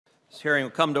This hearing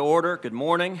will come to order. Good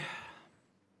morning.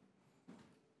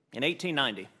 In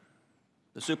 1890,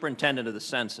 the superintendent of the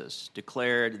census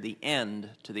declared the end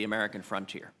to the American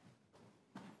frontier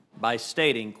by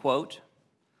stating, quote,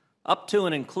 "Up to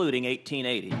and including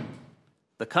 1880,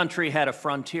 the country had a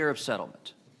frontier of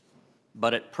settlement,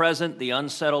 but at present the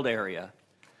unsettled area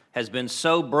has been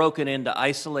so broken into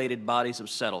isolated bodies of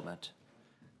settlement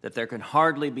that there can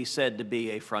hardly be said to be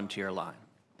a frontier line.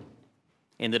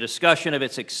 In the discussion of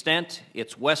its extent,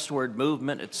 its westward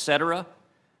movement, etc.,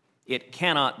 it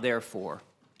cannot, therefore,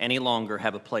 any longer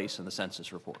have a place in the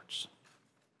census reports."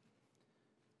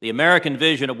 The American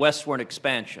vision of westward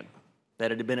expansion that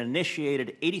had been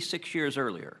initiated 86 years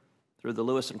earlier through the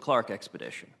Lewis and Clark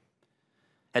expedition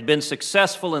had been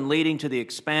successful in leading to the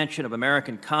expansion of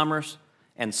American commerce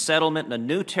and settlement in a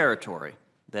new territory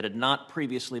that had not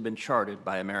previously been charted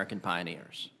by American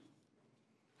pioneers.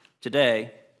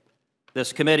 Today,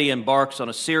 this committee embarks on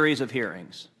a series of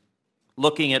hearings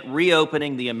looking at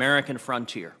reopening the American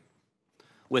frontier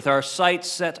with our sights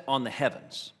set on the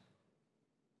heavens,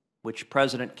 which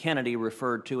President Kennedy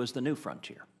referred to as the new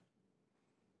frontier.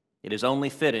 It is only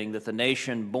fitting that the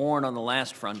nation born on the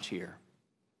last frontier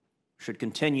should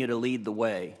continue to lead the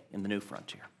way in the new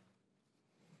frontier.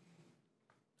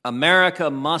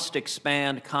 America must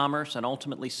expand commerce and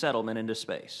ultimately settlement into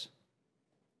space,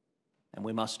 and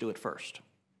we must do it first.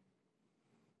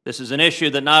 This is an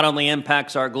issue that not only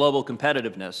impacts our global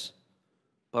competitiveness,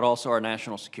 but also our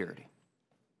national security.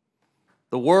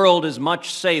 The world is much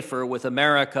safer with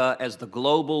America as the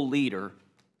global leader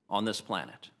on this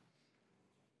planet.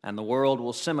 And the world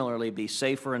will similarly be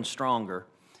safer and stronger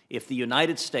if the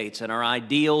United States and our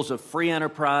ideals of free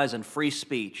enterprise and free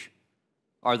speech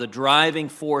are the driving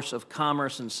force of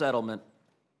commerce and settlement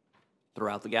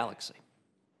throughout the galaxy.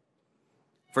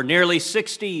 For nearly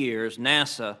 60 years,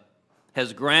 NASA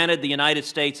has granted the United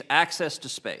States access to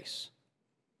space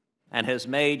and has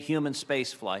made human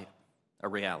spaceflight a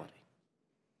reality.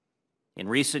 In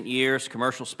recent years,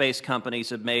 commercial space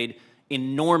companies have made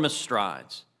enormous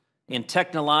strides in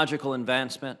technological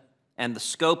advancement and the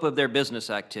scope of their business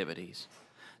activities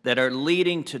that are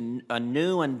leading to a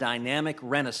new and dynamic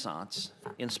renaissance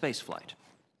in spaceflight.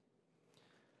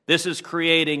 This is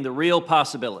creating the real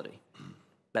possibility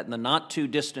that in the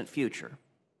not-too-distant future,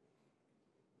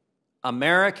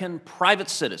 American private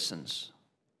citizens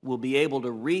will be able to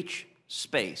reach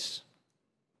space,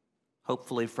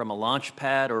 hopefully from a launch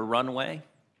pad or runway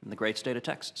in the great state of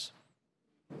Texas.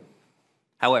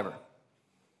 However,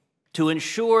 to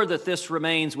ensure that this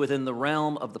remains within the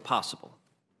realm of the possible,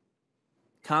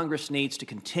 Congress needs to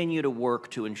continue to work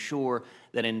to ensure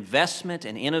that investment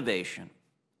and innovation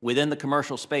within the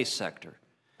commercial space sector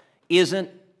isn't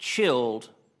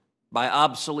chilled by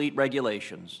obsolete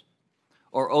regulations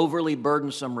or overly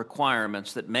burdensome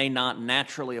requirements that may not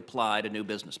naturally apply to new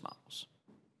business models.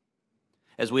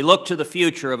 As we look to the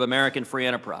future of American free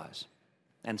enterprise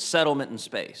and settlement in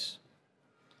space,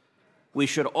 we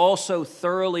should also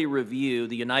thoroughly review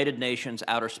the United Nations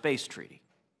Outer Space Treaty,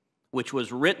 which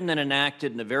was written and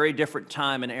enacted in a very different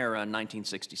time and era in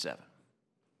 1967.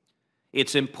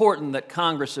 It's important that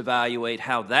Congress evaluate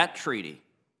how that treaty,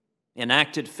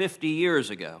 enacted 50 years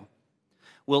ago,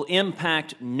 will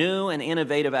impact new and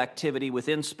innovative activity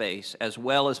within space as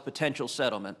well as potential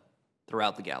settlement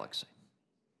throughout the galaxy.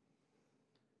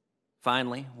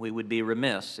 Finally, we would be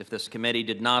remiss if this committee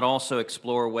did not also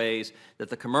explore ways that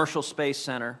the Commercial Space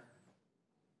Center,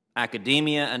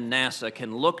 academia, and NASA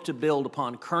can look to build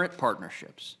upon current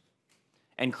partnerships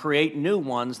and create new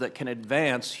ones that can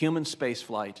advance human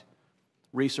spaceflight,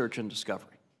 research, and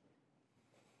discovery.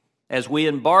 As we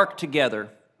embark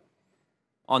together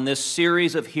on this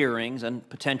series of hearings and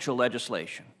potential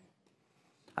legislation,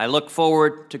 I look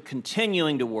forward to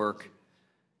continuing to work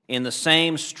in the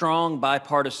same strong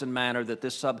bipartisan manner that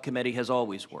this subcommittee has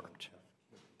always worked,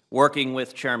 working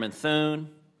with Chairman Thune,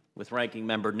 with Ranking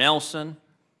Member Nelson,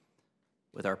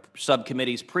 with our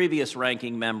subcommittee's previous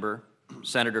ranking member,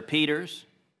 Senator Peters,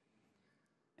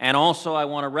 and also I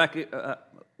want to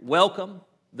welcome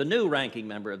the new ranking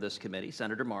member of this committee,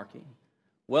 Senator Markey.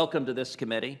 Welcome to this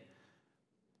committee.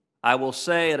 I will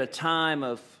say at a time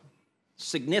of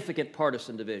significant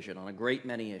partisan division on a great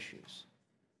many issues,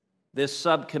 this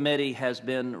subcommittee has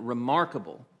been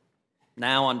remarkable,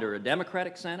 now under a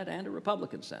Democratic Senate and a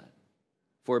Republican Senate,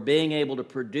 for being able to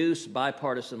produce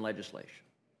bipartisan legislation.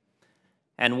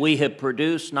 And we have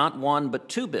produced not one but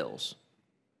two bills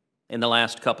in the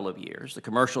last couple of years: the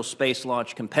Commercial Space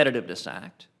Launch Competitiveness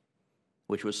Act,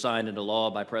 which was signed into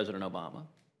law by President Obama,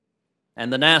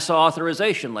 and the NASA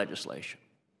authorization legislation,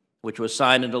 which was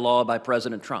signed into law by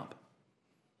President Trump.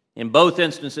 In both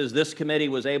instances, this committee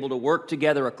was able to work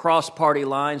together across party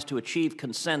lines to achieve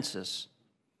consensus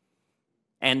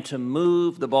and to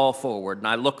move the ball forward. And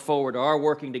I look forward to our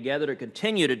working together to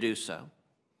continue to do so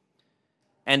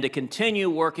and to continue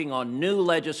working on new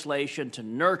legislation to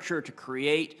nurture, to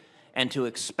create, and to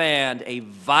expand a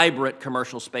vibrant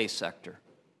commercial space sector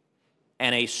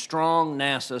and a strong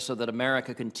NASA so that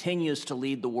America continues to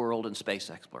lead the world in space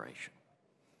exploration.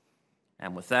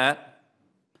 And with that,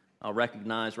 I'll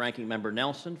recognize Ranking Member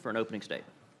Nelson for an opening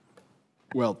statement.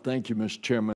 Well, thank you, Mr. Chairman.